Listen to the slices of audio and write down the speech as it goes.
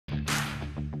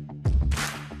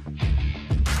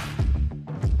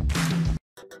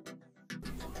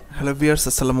Hello viewers,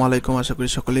 আসসালামু আলাইকুম। আশা করি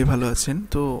সকলেই ভালো আছেন।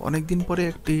 তো অনেক দিন পরে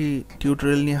একটি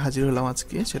টিউটোরিয়াল নিয়ে হাজির হলাম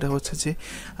আজকে। সেটা হচ্ছে যে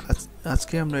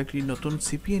আজকে আমরা একটি নতুন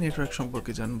সিপিএ নেটওয়ার্ক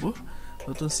সম্পর্কে জানবো,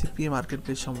 নতুন সিপিএ মার্কেট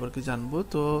প্লেস সম্পর্কে জানবো।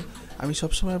 তো আমি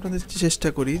সবসময় আপনাদের চেষ্টা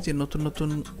করি যে নতুন নতুন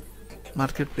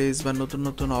মার্কেট প্লেস বা নতুন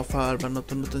নতুন অফার বা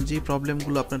নতুন নতুন যে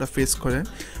প্রবলেমগুলো আপনারা ফেস করেন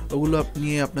ওগুলো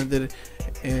নিয়ে আপনাদের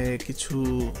কিছু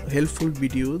হেল্পফুল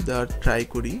ভিডিও দেওয়ার ট্রাই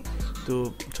করি। তো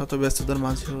শত ব্যস্ততার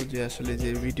মাঝেও যে আসলে যে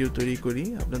ভিডিও তৈরি করি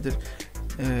আপনাদের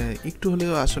একটু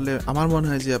হলেও আসলে আমার মনে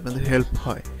হয় যে আপনাদের হেল্প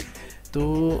হয়। তো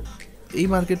এই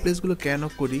মার্কেট প্লেসগুলো কেন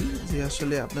করি যে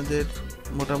আসলে আপনাদের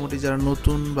মোটামুটি যারা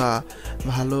নতুন বা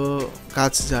ভালো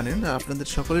কাজ জানেন আপনাদের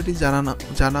সকলেরই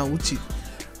জানা উচিত।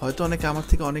 হয়তো অনেকে আমার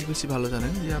থেকে অনেক বেশি ভালো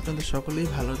জানেন, যে আপনাদের সকলেই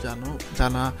ভালো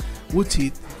জানা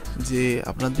উচিত যে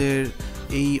আপনাদের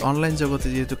এই অনলাইন জগতে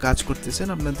যেহেতু কাজ করতেছেন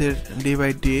আপনাদের ডে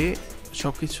বাই ডে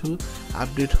সব কিছু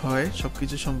আপডেট হয়, সব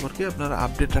কিছু সম্পর্কে আপনারা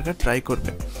আপডেট রাখার ট্রাই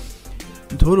করবেন।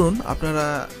 ধরুন আপনারা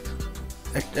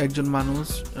একজন মানুষ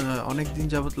অনেক দিন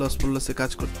যাবৎ লস পল্লসে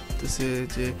কাজ করতেছে,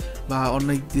 যে বা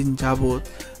অনেক দিন যাবৎ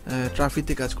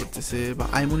ট্রাফিতে কাজ করতেছে বা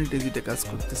MonetizeADV কাজ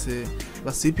করতেছে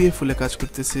বা CpaFull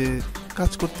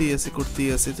কাজ করতেই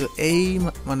আছে। তো এই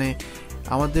মানে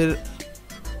আমাদের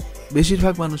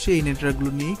বেশিরভাগ মানুষই এই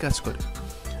নেটওয়ার্কগুলো নিয়েই কাজ করে।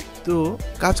 তো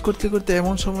কাজ করতে করতে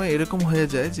এমন সময় এরকম হয়ে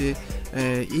যায় যে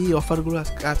এই অফারগুলো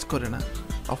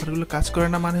কাজ করে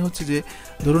না মানে হচ্ছে যে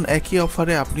ধরুন একই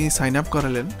অফারে আপনি সাইন আপ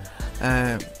করালেন,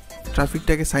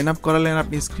 ট্রাফিকটাকে সাইন আপ করালেন,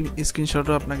 আপনি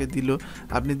স্ক্রিনশটও আপনাকে দিল,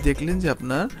 আপনি দেখলেন যে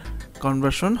আপনার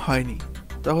কনভার্সন হয়নি।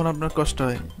 তখন আপনার কষ্ট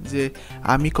হয় যে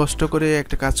আমি কষ্ট করে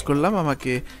একটা কাজ করলাম,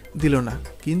 আমাকে দিল না।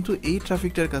 কিন্তু এই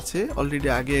ট্রাফিকটার কাছে অলরেডি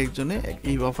আগে একজনে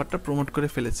এই অফারটা প্রমোট করে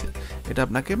ফেলেছে। এটা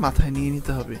আপনাকে মাথায় নিয়ে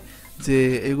নিতে হবে যে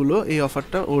এই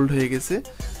অফারটা ওল্ড হয়ে গেছে।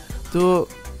 তো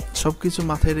সব কিছু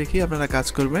মাথায় রেখে আপনারা কাজ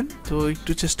করবেন। তো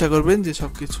একটু চেষ্টা করবেন যে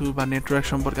সব কিছু বা নেটওয়ার্ক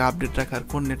সম্পর্কে আপডেট রাখার,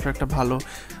 কোন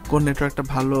নেটওয়ার্কটা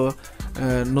ভালো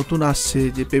নতুন আসছে,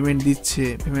 যে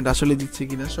পেমেন্ট আসলে দিচ্ছে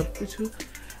কিনা সব কিছু।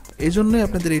 এই জন্যই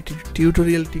আপনাদের এই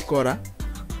টিউটোরিয়ালটি করা।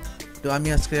 তো আমি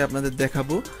আজকে আপনাদের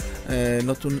দেখাবো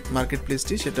নতুন মার্কেট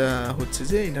প্লেসটি, সেটা হচ্ছে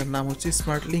যে এটার নাম হচ্ছে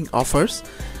SmartlinkOffers।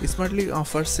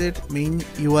 SmartlinkOffers-এর মেইন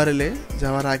URL-এ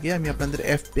যাওয়ার আগে আমি আপনাদের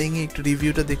FPaying-এ একটু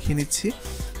রিভিউটা দেখিয়ে নিচ্ছি,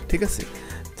 ঠিক আছে?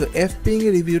 তো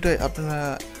FPaying-এর রিভিউটা আপনারা,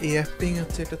 এই FPaying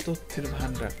হচ্ছে একটা তথ্যের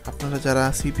ভান্ডার। আপনারা যারা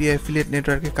CPA অ্যাফিলিয়েট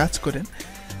নেটওয়ার্কে কাজ করেন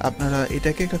আপনারা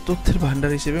এটাকে একটা তথ্যের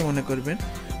ভান্ডার হিসেবে মনে করবেন,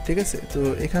 ঠিক আছে? তো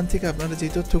এখান থেকে আপনারা যে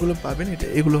তথ্যগুলো পাবেন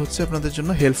এগুলো হচ্ছে আপনাদের জন্য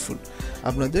হেল্পফুল,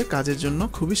 আপনাদের কাজের জন্য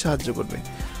খুবই সাহায্য করবে।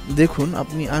 দেখুন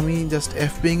আমি জাস্ট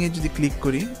FPaying-এ যদি ক্লিক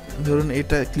করি, ধরুন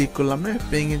এটা ক্লিক করলাম না,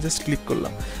 FPaying-এ জাস্ট ক্লিক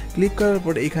ক্লিক করার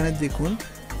পরে এখানে দেখুন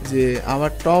যে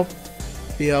আমার টপ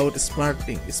পে আউট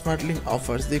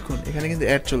SmartlinkOffers, দেখুন এখানে কিন্তু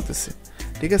অ্যাড চলতেছে,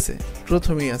 ঠিক আছে?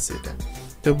 প্রথমেই আছে এটা।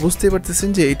 তো বুঝতে পারতেছেন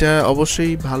যে এটা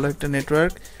অবশ্যই ভালো একটা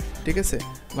নেটওয়ার্ক, ঠিক আছে?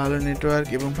 ভালো নেটওয়ার্ক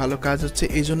এবং ভালো কাজ হচ্ছে,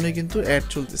 এই জন্যই কিন্তু অ্যাড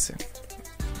চলতেছে।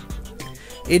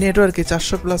 এই নেটওয়ার্কে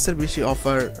 400+ বেশি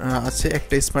অফার আছে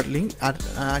একটা স্মার্টলিঙ্ক। আর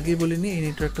আগে বলিনি, এই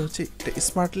নেটওয়ার্কটা হচ্ছে একটা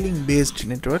স্মার্টলিঙ্ক বেসড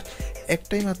নেটওয়ার্ক।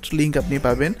 একটাই মাত্র লিঙ্ক আপনি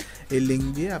পাবেন, এই লিঙ্ক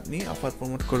দিয়ে আপনি অফার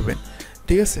প্রমোট করবেন,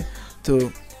 ঠিক আছে? তো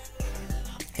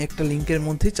একটা লিঙ্কের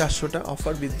মধ্যে 400টা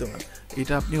অফার বিদ্যমান,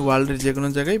 এটা আপনি ওয়ার্ল্ডের যে কোনো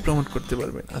জায়গায় প্রমোট করতে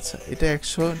পারবেন। আচ্ছা, এটা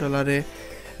 $100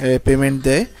 পেমেন্ট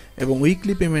দেয় এবং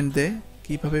উইকলি পেমেন্ট দেয়।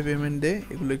 কীভাবে পেমেন্ট দেয়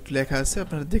এগুলো একটু লেখা আছে,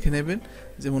 আপনারা দেখে নেবেন।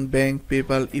 যেমন bank,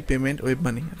 PayPal, payment, web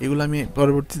money, এগুলো আমি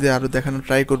পরবর্তীতে আরও দেখানোর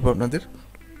ট্রাই করবো আপনাদের।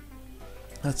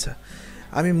 আচ্ছা,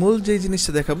 আমি মূল যেই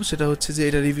জিনিসটা দেখাবো সেটা হচ্ছে যে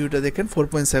এটা রিভিউটা দেখেন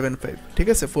 4.75, ঠিক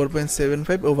আছে?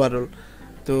 4.75 ওভারঅল।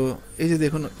 তো এই যে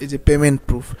দেখুন, এই যে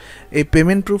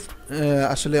পেমেন্ট প্রুফ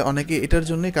আসলে অনেকে এটার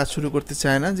জন্যই কাজ শুরু করতে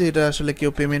চায় না, যে এটা আসলে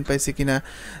কেউ পেমেন্ট পাইছে কিনা,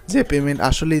 যে পেমেন্ট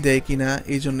আসলেই দেয় কিনা।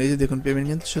 এই জন্য এই যে দেখুন পেমেন্ট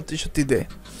কিন্তু সত্যি দেয়,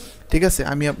 ঠিক আছে?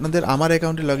 আমি আপনাদের আমার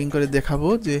অ্যাকাউন্টে লগ ইন করে দেখাবো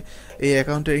যে এই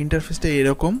অ্যাকাউন্টের ইন্টারফেসটা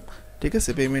এরকম, ঠিক আছে?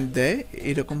 পেমেন্ট দেয়,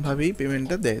 এরকমভাবেই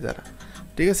পেমেন্টটা দেয় তারা,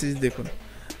 ঠিক আছে? দেখুন,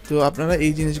 তো আপনারা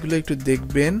এই জিনিসগুলো একটু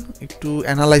দেখবেন, একটু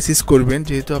অ্যানালাইসিস করবেন,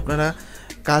 যেহেতু আপনারা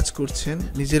কাজ করছেন,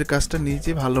 নিজের কাজটা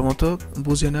নিজে ভালো মতো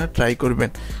বুঝে নেওয়ার ট্রাই করবেন,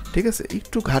 ঠিক আছে?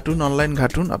 একটু অনলাইন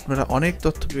ঘাটুন, আপনারা অনেক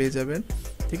তথ্য পেয়ে যাবেন,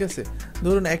 ঠিক আছে?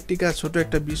 ধরুন একটি কাজ, ছোট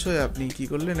একটা বিষয় আপনি কি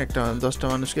করলেন, একটা 10টা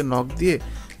মানুষকে নক দিয়ে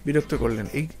বিরক্ত করলেন,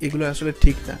 এগুলো আসলে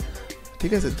ঠিক না,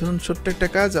 ঠিক আছে? ধরুন ছোট্ট একটা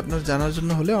কাজ আপনার জানার জন্য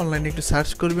হলে অনলাইনে একটু সার্চ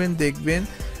করবেন, দেখবেন,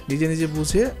 নিজে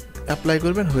বুঝে অ্যাপ্লাই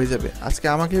করবেন, হয়ে যাবে। আজকে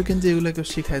আমাকেও কিন্তু এগুলো কেউ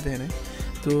শিখাই দেয় না,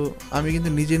 তো আমি কিন্তু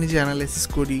নিজে অ্যানালাইসিস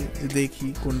করি, দেখি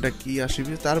কোনটা কী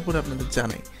আসবে, তারপরে আপনাদের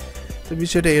জানাই। তো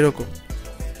বিষয়টা এরকম।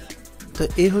 তো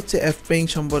এই হচ্ছে FPaying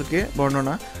সম্পর্কে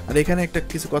বর্ণনা। আর এখানে একটা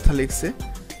কিছু কথা লিখছে,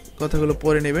 কথাগুলো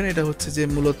পড়ে নেবেন। এটা হচ্ছে যে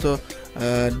মূলত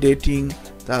ডেটিং,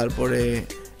 তারপরে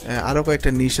আরও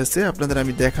কয়েকটা নিশ আছে আপনাদের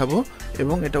আমি দেখাবো,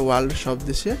 এবং এটা ওয়ার্ল্ড সব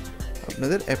দেশে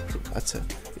আপনাদের অ্যাপ্রুভ। আচ্ছা,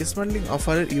 স্মার্টলিংক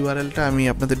অফারের ইউআরএলটা আমি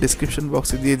আপনাদের ডেসক্রিপশন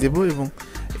বক্সে দিয়ে দেবো, এবং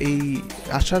এই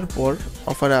আসার পর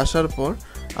অফারে আসার পর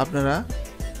আপনারা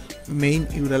মেইন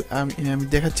ইউআরএল আমি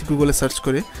দেখাচ্ছি গুগলে সার্চ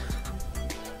করে,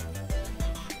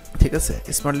 ঠিক আছে।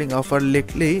 স্মার্টলিংক অফার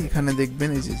লিখলেই এখানে দেখবেন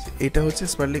এই যে এটা হচ্ছে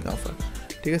স্মার্টলিংক অফার,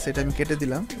 ঠিক আছে। এটা আমি কেটে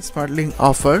দিলাম,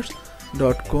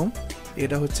 smartlinkoffers.com,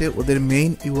 এটা হচ্ছে ওদের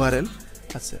মেইন ইউআরএল।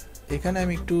 আচ্ছা, এখানে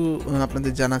আমি একটু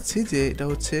আপনাদের জানাচ্ছি যে এটা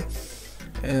হচ্ছে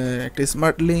একটা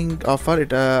স্মার্টলিংক অফার,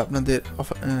 এটা আপনাদের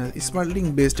স্মার্টলিংক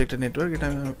বেসড একটা নেটওয়ার্ক, এটা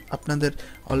আমি আপনাদের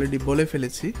অলরেডি বলে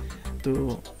ফেলেছি। তো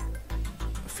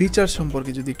ফিচার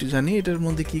সম্পর্কে যদি একটু জানি, এটার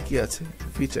মধ্যে কি কি আছে,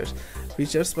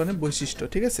 ফিচার্স মানে বৈশিষ্ট্য,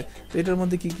 ঠিক আছে। তো এটার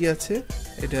মধ্যে কি কি আছে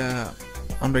এটা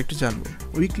আমরা একটু জানবো।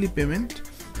 Weekly payment,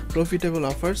 profitable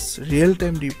offers, real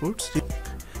time reports.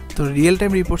 তো রিয়েল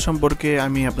টাইম রিপোর্ট সম্পর্কে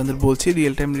আমি আপনাদের বলছি।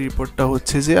 রিয়েল টাইম রিপোর্টটা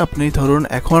হচ্ছে যে আপনি ধরুন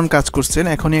এখন কাজ করছেন,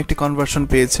 এখনই একটি কনভার্সন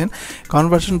পেয়েছেন,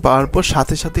 কনভার্সন পাওয়ার পর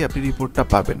সাথে সাথে আপনি রিপোর্টটা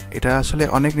পাবেন। এটা আসলে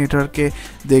অনেক নেটওয়ার্কে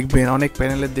দেখবেন, অনেক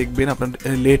প্যানেলে দেখবেন আপনার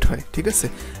লেট হয়, ঠিক আছে,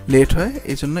 লেট হয়,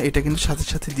 এই জন্য এটা কিন্তু সাথে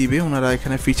সাথে দিবে, ওনারা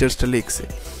এখানে ফিচার্সটা লিখছে।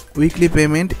 উইকলি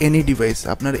পেমেন্ট এনি ডিভাইস,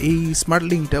 আপনার এই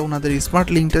স্মার্টলিংকটা, ওনাদের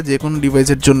স্মার্টলিংকটা যে কোনো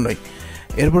ডিভাইসের জন্যই।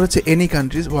 এরপর হচ্ছে এনি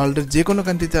কান্ট্রিজ, ওয়ার্ল্ডের যে কোনো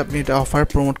কান্ট্রিতে আপনি এটা অফার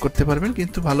প্রমোট করতে পারবেন,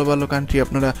 কিন্তু ভালো ভালো কান্ট্রি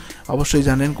আপনারা অবশ্যই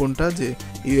জানেন কোনটা, যে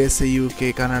ইউএসএ, ইউকে,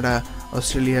 কানাডা,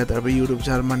 অস্ট্রেলিয়া, তারপর ইউরোপ,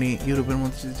 জার্মানি, ইউরোপের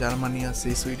মধ্যে জার্মানি আছে,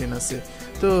 সুইডেন আছে।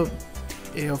 তো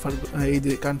এই অফার, এই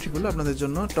যে কান্ট্রিগুলো আপনাদের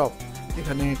জন্য টপ,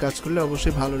 এখানে কাজ করলে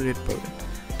অবশ্যই ভালো রেট পাবেন,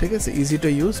 ঠিক আছে। Easy to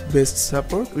use, best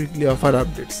support, weekly offer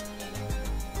updates,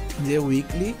 যে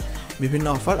উইকলি বিভিন্ন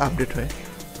অফার আপডেট হয়।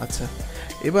 আচ্ছা,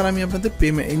 এবার আমি আপনাদের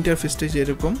পেমেন্ট ইন্টারফেসটা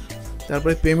যেরকম,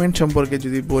 তারপরে পেমেন্ট সম্পর্কে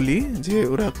যদি বলি যে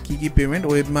ওরা কী কী payment,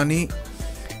 web money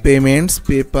payments,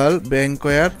 PayPal,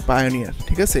 ব্যাংকওয়্যার, pioneer,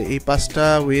 ঠিক আছে। এই 5টা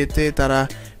ওয়েতে তারা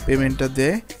পেমেন্টটা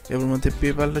দেয়। এর মধ্যে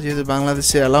পেপালটা যেহেতু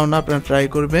বাংলাদেশে অ্যালাউ না, আপনারা ট্রাই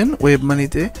করবেন ওয়েব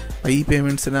মানিতে বা ই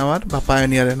পেমেন্টসে নেওয়ার বা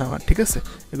পায়োনিয়ারে নেওয়ার, ঠিক আছে,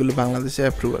 এগুলো বাংলাদেশে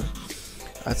অ্যাপ্রুভাল।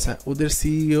 আচ্ছা, ওদের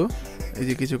সিইও এই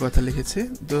যে কিছু কথা লিখেছে,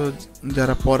 তো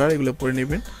যারা পড়ার এগুলো পড়ে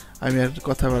নেবেন, আমি আর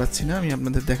কথা বাড়াচ্ছি না, আমি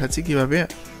আপনাদের দেখাচ্ছি কীভাবে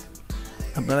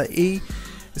আপনারা এই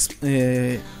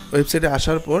ওয়েবসাইটে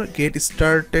আসার পর গেট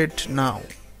স্টার্টেড নাও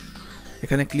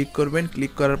এখানে ক্লিক করবেন।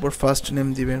 ক্লিক করার পর ফার্স্ট নেম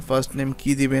দিবেন। ফার্স্ট নেম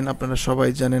কী দিবেন আপনারা সবাই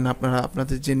জানেন, আপনারা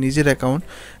আপনাদের যে নিজের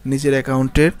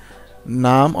অ্যাকাউন্টের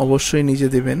নাম অবশ্যই নিজে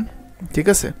দেবেন, ঠিক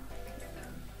আছে।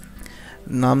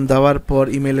 নাম দেওয়ার পর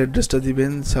ইমেল অ্যাড্রেসটা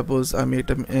দিবেন। সাপোজ আমি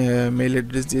একটা মেল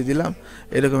অ্যাড্রেস দিয়ে দিলাম,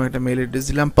 এরকম একটা মেল অ্যাড্রেস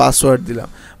দিলাম, পাসওয়ার্ড দিলাম।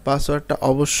 পাসওয়ার্ডটা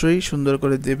অবশ্যই সুন্দর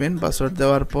করে দেবেন। পাসওয়ার্ড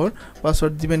দেওয়ার পর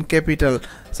পাসওয়ার্ড দিবেন ক্যাপিটাল।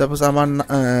 সাপোজ আমার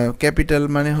ক্যাপিটাল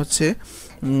মানে হচ্ছে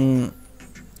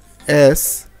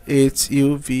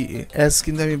SHUVA, এস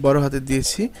কিন্তু আমি বড় হাতের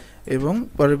দিয়েছি, এবং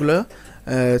পরেরগুলো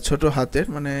ছোট হাতের,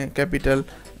 মানে ক্যাপিটাল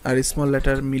আর স্মল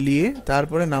লেটার মিলিয়ে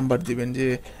তারপরে নাম্বার দিবেন, যে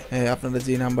আপনারা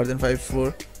যে নাম্বার দেন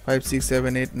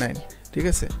 545678 ঠিক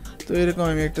আছে। তো এরকম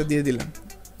আমি একটা দিয়ে দিলাম।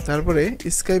 তারপরে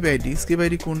স্কাইপ আইডি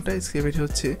কোনটা? স্কাইপ আইডি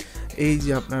হচ্ছে এই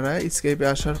যে আপনারা স্কাইপে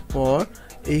আসার পর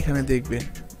এইখানে দেখবেন,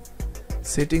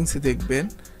 সেটিংসে দেখবেন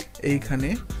এইখানে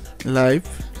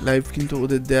লাইভ কিন্তু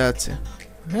ওদের দেয়া আছে,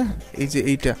 হ্যাঁ। এই যে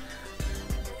এইটা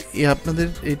আপনাদের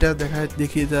এটা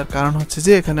দেখিয়ে দেওয়ার কারণ হচ্ছে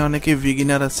যে এখানে অনেকে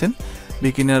বিগিনার আছেন,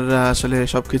 বিগিনাররা আসলে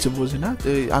সব কিছু বোঝে না। তো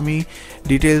আমি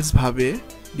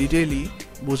ডিটেইলি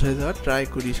বোঝাই দেওয়ার ট্রাই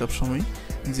করি সবসময়,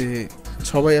 যে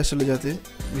সবাই আসলে যাতে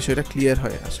বিষয়টা ক্লিয়ার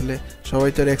হয়। আসলে সবাই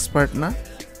তো আর এক্সপার্ট না,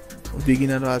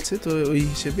 বিগিনারও আছে, তো ওই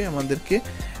হিসেবে আমাদেরকে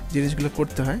জিনিসগুলো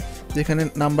করতে হয়। যেখানে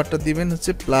নাম্বারটা দিবেন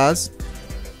হচ্ছে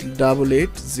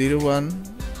 +8801,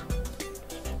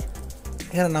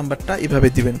 এখানে নাম্বারটা এভাবে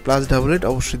দিবেন, +88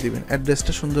 অবশ্যই দিবেন।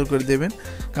 অ্যাড্রেসটা সুন্দর করে দেবেন,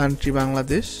 কান্ট্রি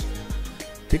বাংলাদেশ,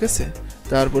 ঠিক আছে।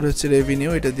 তারপর হচ্ছে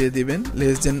রেভিনিউ, এটা দিয়ে দিবেন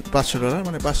 <500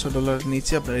 মানে $500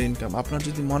 নিচে আপনার ইনকাম। আপনার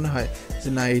যদি মনে হয় যে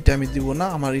না এটা আমি দিব না,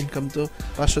 আমার ইনকাম তো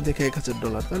 500 থেকে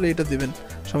 $1000, তাহলে এটা দিবেন,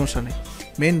 সমস্যা নেই।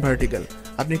 মেইন ভার্টিক্যাল,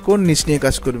 আপনি কোন নিচ নিয়ে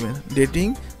কাজ করবেন? Dating,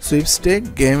 sweepstake,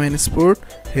 game and sport,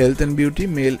 health and beauty,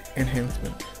 mail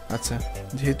enhancement. আচ্ছা,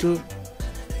 যেহেতু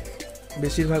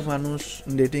বেশিরভাগ মানুষ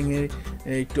ডেটিংয়ে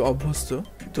একটু অভ্যস্ত,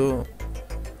 তো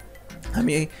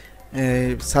আমি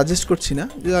সাজেস্ট করছি না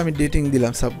যে আমি ডেটিং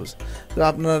দিলাম সাপোজ। তো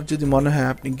আপনার যদি মনে হয়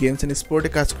আপনি গেমস অ্যান্ড স্পোর্টে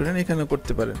কাজ করেন, এখানেও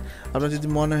করতে পারেন। আপনার যদি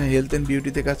মনে হয় হেলথ অ্যান্ড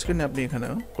বিউটিতে কাজ করেন, আপনি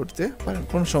এখানেও করতে পারেন,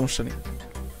 কোনো সমস্যা নেই।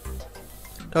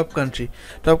 টপ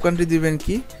কান্ট্রি দিবেন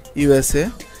কি? USA,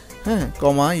 হ্যাঁ,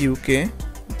 কমা UK,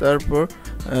 তারপর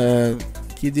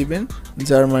কি দিবেন?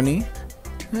 জার্মানি,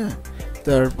 হ্যাঁ,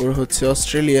 তারপর হচ্ছে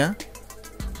অস্ট্রেলিয়া,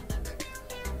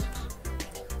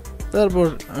 তারপর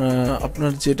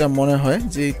আপনার যেটা মনে হয়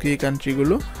যে এই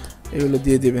কান্ট্রিগুলো এগুলো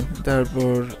দিয়ে দেবেন।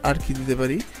 তারপর আর কি দিতে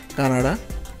পারি, কানাডা,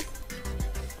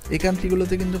 এই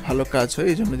কান্ট্রিগুলোতে কিন্তু ভালো কাজ হয়,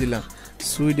 এই জন্য দিলাম।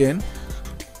 সুইডেন,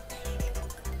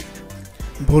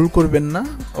 ভুল করবেন না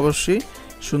অবশ্যই,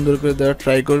 সুন্দর করে দেওয়ার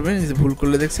ট্রাই করবেন। এই যে ভুল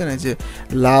করলে দেখছেন এই যে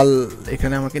লাল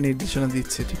এখানে আমাকে নির্দেশনা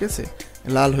দিচ্ছে, ঠিক আছে,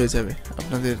 লাল হয়ে যাবে।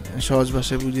 আপনাদের সহজ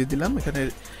ভাষায় বুঝিয়ে দিলাম, এখানে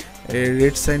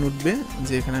রেড সাইন উঠবে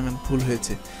যে এখানে আমার ভুল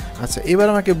হয়েছে। আচ্ছা, এবার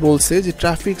আমাকে বলছে যে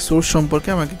ট্রাফিক সোর্স সম্পর্কে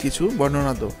আমাকে কিছু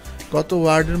বর্ণনা দাও, কত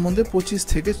ওয়ার্ডের মধ্যে, 25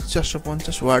 থেকে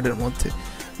 450 ওয়ার্ডের মধ্যে।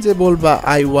 যে বলবা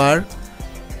আই ওয়ার্ক,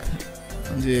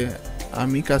 যে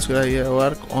আমি কাজ করি, I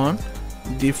work on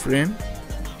different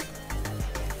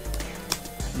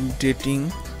dating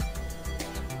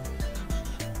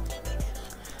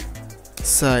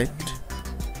site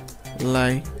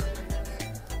like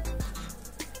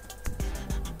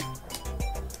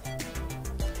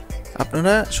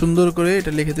আপনারা সুন্দর করে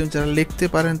এটা লিখে দেবেন। যারা লিখতে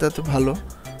পারেন তা তো ভালো,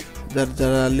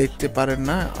 যারা লিখতে পারেন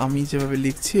না, আমি যেভাবে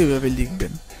লিখছি ওইভাবে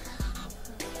লিখবেন।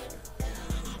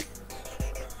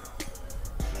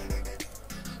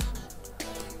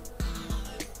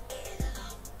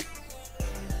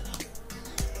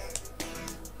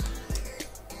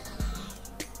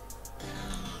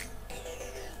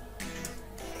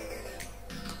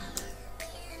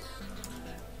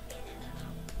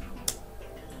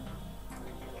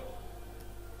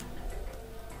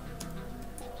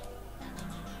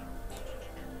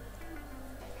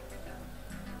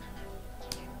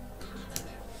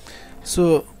 সো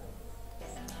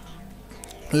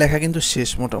লেখা কিন্তু শেষ,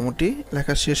 মোটামুটি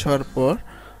লেখা শেষ হওয়ার পর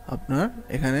আপনার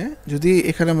এখানে যদি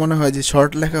এখানে মনে হয় যে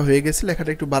শর্ট লেখা হয়ে গেছে,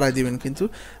 লেখাটা একটু বাড়ায় দিবেন। কিন্তু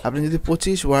আপনি যদি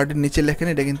 25 ওয়ার্ডের নিচে লেখেন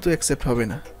এটা কিন্তু অ্যাকসেপ্ট হবে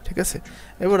না, ঠিক আছে।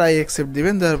 এবার আই অ্যাকসেপ্ট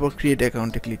দিবেন, তারপর ক্রিয়েট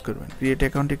অ্যাকাউন্টে ক্লিক করবেন। ক্রিয়েট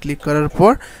অ্যাকাউন্টে ক্লিক করার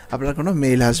পর আপনার কোনো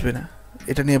মেইল আসবে না,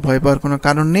 এটা নিয়ে ভয় পাওয়ার কোনো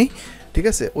কারণ নেই, ঠিক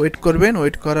আছে। ওয়েট করবেন,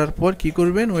 ওয়েট করার পর কি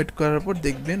করবেন, ওয়েট করার পর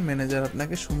দেখবেন ম্যানেজার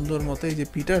আপনাকে সুন্দর মতো এই যে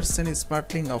পিটারসন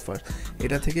স্মার্টলিংক অফার,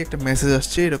 এটা থেকে একটা মেসেজ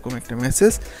আসছে, এরকম একটা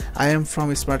message, I am from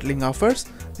স্মার্টলিংক offers,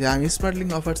 যে আমি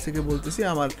স্মার্টলিংক অফার্স থেকে বলতেছি,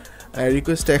 আমার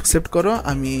রিকোয়েস্টটা অ্যাকসেপ্ট করো,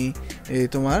 আমি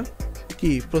তোমার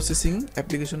কি প্রসেসিং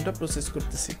অ্যাপ্লিকেশনটা প্রসেস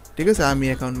করতেছি, ঠিক আছে, আমি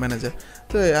অ্যাকাউন্ট ম্যানেজার।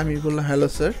 তো আমি বললাম হ্যালো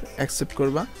স্যার, অ্যাকসেপ্ট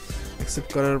করবা। অ্যাকসেপ্ট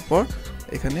করার পর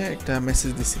এখানে একটা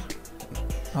মেসেজ দিছি,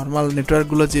 নর্মাল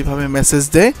নেটওয়ার্কগুলো যেভাবে মেসেজ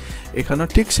দেয় এখানেও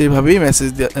ঠিক সেইভাবেই মেসেজ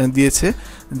দিয়েছে।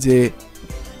 যে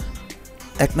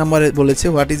এক নম্বরে বলেছে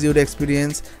what is your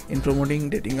experience in promoting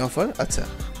dating offer. আচ্ছা,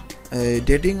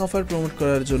 ডেটিং অফার প্রমোট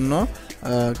করার জন্য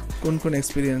কোন কোন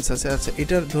এক্সপিরিয়েন্স আছে। আচ্ছা,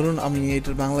 এটার ধরুন আমি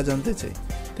এটার বাংলা জানতে চাই,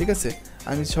 ঠিক আছে,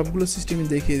 আমি সবগুলো সিস্টেমে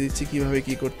দেখিয়ে দিচ্ছি কিভাবে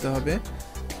কি করতে হবে।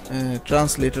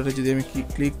 ট্রান্সলেটরে যদি আমি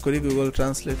ক্লিক করি, গুগল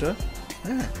ট্রান্সলেটর,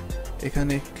 হ্যাঁ,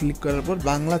 এখানে ক্লিক করার পর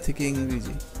বাংলা থেকে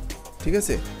ইংরেজি, ঠিক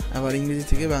আছে, আবার ইংরেজি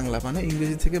থেকে বাংলা, মানে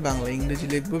ইংরেজি থেকে বাংলা, ইংরেজি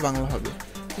লিখবো বাংলা হবে,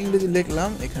 ইংরেজি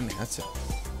লিখলাম এখানে। আচ্ছা,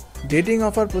 ডেটিং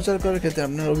অফার প্রচার করার ক্ষেত্রে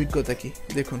আপনার অভিজ্ঞতা কি,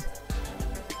 দেখুন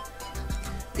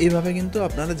এইভাবে কিন্তু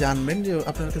আপনারা জানবেন যে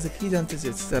আপনার কাছে কি জানতে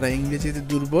চেয়েছে। যারা ইংরেজিতে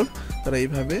দুর্বল তারা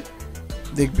এইভাবে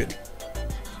দেখবেন।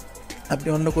 আপনি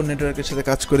অন্য কোন নেটওয়ার্কের সাথে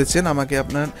কাজ করেছেন, আমাকে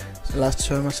আপনার লাস্ট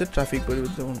 6 মাসের ট্রাফিক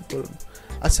পরিবর্তন করুন।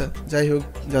 আচ্ছা, যাই হোক,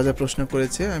 যা যা প্রশ্ন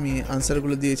করেছে আমি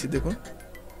আনসারগুলো দিয়েছি, দেখুন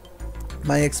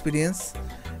মাই এক্সপিরিয়েন্স,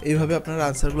 এইভাবে আপনারা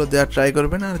আনসারগুলো দেওয়ার ট্রাই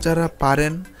করবেন। আর যারা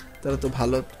পারেন তারা তো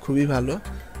ভালো, খুবই ভালো,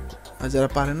 আর যারা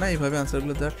পারেন না এইভাবে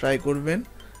আনসারগুলো দেওয়ার ট্রাই করবেন।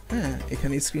 হ্যাঁ,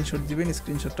 এখানে স্ক্রিনশট দিবেন,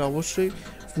 স্ক্রিনশটটা অবশ্যই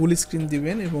ফুল স্ক্রিন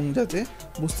দিবেন এবং যাতে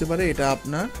বুঝতে পারে এটা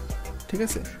আপনার, ঠিক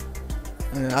আছে।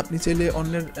 আপনি চাইলে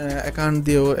অন্যের অ্যাকাউন্ট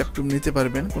দিয়েও অ্যাপ্রুভ নিতে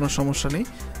পারবেন, কোনো সমস্যা নেই,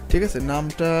 ঠিক আছে।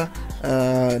 নামটা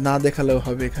না দেখালেও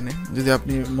হবে এখানে, যদি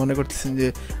আপনি মনে করতেছেন যে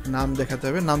নাম দেখাতে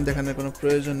হবে, নাম দেখানোর কোনো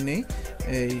প্রয়োজন নেই।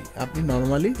 এই আপনি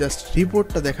নর্মালি জাস্ট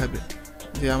রিপোর্টটা দেখাবেন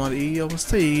যে আমার এই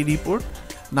অবস্থা, এই রিপোর্ট,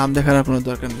 নাম দেখানোর কোনো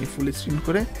দরকার নেই, ফুল স্ক্রিন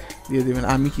করে দিয়ে দেবেন।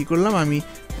 আমি কি করলাম, আমি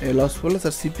লস পলস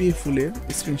আর CpaFull-এর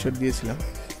স্ক্রিনশট দিয়েছিলাম,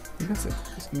 ঠিক আছে।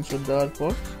 স্ক্রিনশট দেওয়ার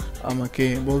পর আমাকে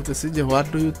বলতেছি যে what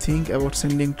do you think about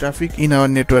sending traffic in our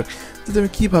network, তো তুমি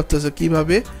কী ভাবতেছো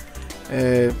কীভাবে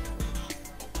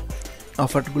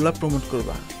অফারগুলো প্রমোট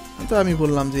করবা। তো আমি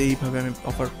বললাম যে এইভাবে আমি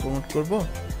অফার প্রমোট করব,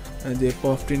 যে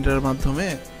পপ প্রিন্টারের মাধ্যমে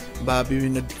বা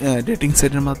বিভিন্ন ডেটিং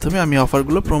সাইটের মাধ্যমে আমি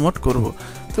অফারগুলো প্রমোট করব।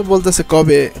 তো বলতেছে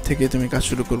কবে থেকে তুমি কাজ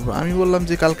শুরু করবো। আমি বললাম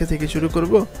যে কালকে থেকে শুরু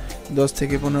করব, $10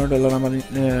 থেকে $15 আমার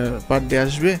পার ডে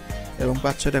আসবে এবং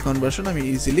 5-6টা কনভার্সন আমি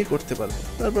ইজিলি করতে পারবো।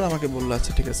 তারপর আমাকে বললো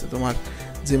আচ্ছা ঠিক আছে, তোমার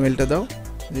জিমেলটা দাও।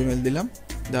 জিমেল দিলাম,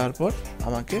 দেওয়ার পর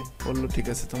আমাকে বললো ঠিক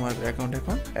আছে, তোমার অ্যাকাউন্ট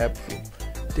এখন অ্যাপ্রুভ,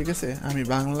 ঠিক আছে। আমি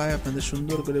বাংলায় আপনাদের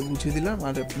সুন্দর করে বুঝিয়ে দিলাম,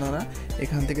 আর আপনারা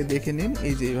এখান থেকে দেখে নিন,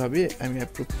 এই যে এইভাবে আমি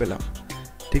অ্যাপ্রুভ পেলাম,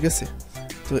 ঠিক আছে।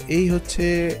 তো এই হচ্ছে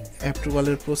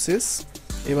অ্যাপ্রুভালের প্রসেস।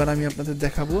 এবার আমি আপনাদের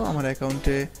দেখাবো আমার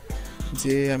অ্যাকাউন্টে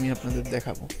যে আমি আপনাদের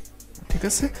দেখাবো, ঠিক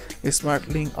আছে,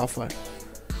 স্মার্টলিংক অফার।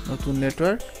 নতুন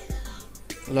নেটওয়ার্ক,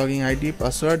 লগইন আইডি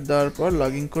পাসওয়ার্ড দেওয়ার পর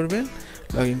লগ ইন করবেন।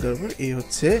 লগ ইন করার পর এই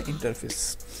হচ্ছে ইন্টারফেস,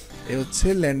 এই হচ্ছে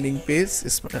ল্যান্ডিং পেজ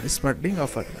স্মার্টলিংক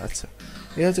অফার। আচ্ছা,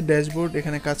 এই হচ্ছে ড্যাশবোর্ড,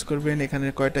 এখানে কাজ করবেন, এখানে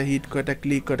কয়টা হিট, কয়টা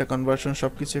ক্লিক, কয়টা কনভার্সন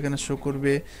সব কিছু এখানে শো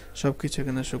করবে, সব কিছু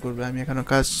এখানে শো করবে। আমি এখনও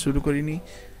কাজ শুরু করিনি,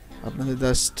 আপনাদের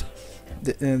জাস্ট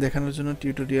দেখানোর জন্য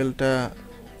টিউটোরিয়ালটা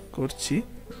করছি।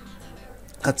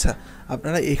 আচ্ছা,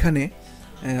 আপনারা এখানে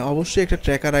অবশ্যই একটা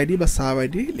ট্র্যাকার আইডি বা সাব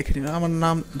আইডি লিখে নেবেন। আমার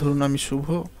নাম ধরুন আমি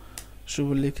শুভ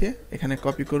লিখে এখানে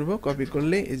কপি করব। কপি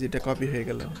করলে এই যেটা কপি হয়ে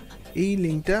গেল। এই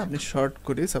লিঙ্কটা আপনি শর্ট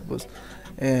করে সাপোজ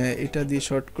এটা দিয়ে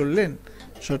শর্ট করলেন,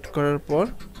 শর্ট করার পর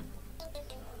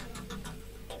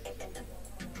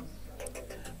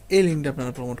এই লিঙ্কটা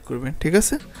আপনারা প্রমোট করবেন। ঠিক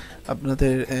আছে,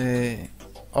 আপনাদের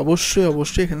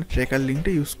অবশ্যই এখানে ট্র্যাকার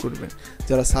লিঙ্কটা ইউজ করবেন।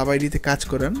 যারা সাব আইডিতে কাজ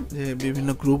করান, যে বিভিন্ন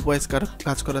গ্রুপ ওয়াইজ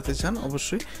কাজ করাতে চান,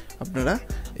 অবশ্যই আপনারা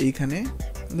এইখানে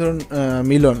ধরুন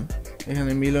মিলন,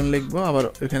 এখানে মিলন লিখবো, আবার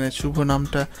এখানে শুভ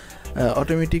নামটা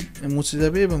অটোমেটিক মুছে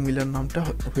যাবে এবং মিলন নামটা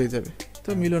হয়ে যাবে। তো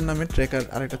মিলন নামের ট্র্যাকার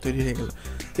আরেকটা তৈরি হয়ে গেল।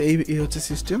 তো এই হচ্ছে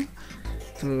সিস্টেম।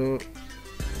 তো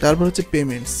তারপর হচ্ছে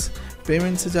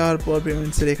পেমেন্টসে যাওয়ার পর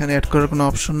পেমেন্টসের এখানে অ্যাড করার কোনো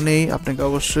অপশন নেই। আপনাকে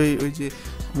অবশ্যই ওই যে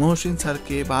মহসিন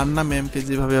স্যারকে বা আন্না ম্যামকে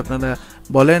যেভাবে আপনারা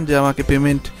বলেন যে আমাকে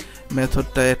পেমেন্ট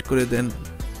মেথডটা অ্যাড করে দেন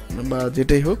বা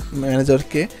যেটাই হোক,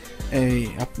 ম্যানেজারকে এই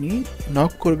আপনি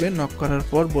নক করবেন, নক করার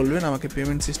পর বলবেন আমাকে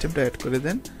পেমেন্ট সিস্টেমটা অ্যাড করে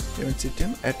দেন, পেমেন্ট সিস্টেম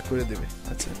অ্যাড করে দেবে।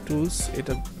 আচ্ছা, টুলস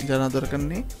এটা জানা দরকার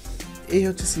নেই। এই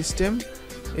হচ্ছে সিস্টেম,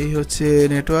 এই হচ্ছে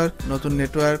নেটওয়ার্ক, নতুন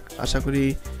নেটওয়ার্ক। আশা করি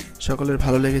সকলের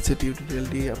ভালো লেগেছে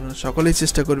টিউটোরিয়ালটি। আপনারা সকলেই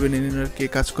চেষ্টা করবেন এই নেটওয়ার্কে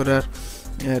কাজ করার,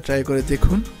 ট্রাই করে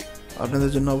দেখুন, আপনাদের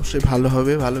জন্য অবশ্যই ভালো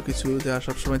হবে। ভালো কিছু দেওয়ার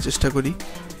সবসময় চেষ্টা করি।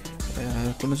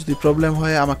 কোনো যদি প্রবলেম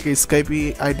হয় আমাকে স্কাইপি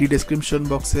আইডি ডেসক্রিপশন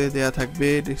বক্সে দেওয়া থাকবে,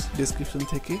 ডেসক্রিপশন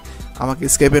থেকে আমাকে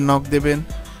স্কাইপে নক দেবেন,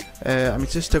 আমি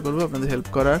চেষ্টা করব আপনাদের হেল্প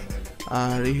করার।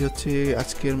 আর এই হচ্ছে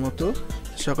আজকের মতো,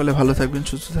 সকলে ভালো থাকবেন,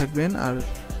 সুস্থ থাকবেন, আর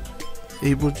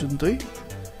এই পর্যন্তই।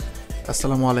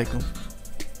 আসসালামু আলাইকুম।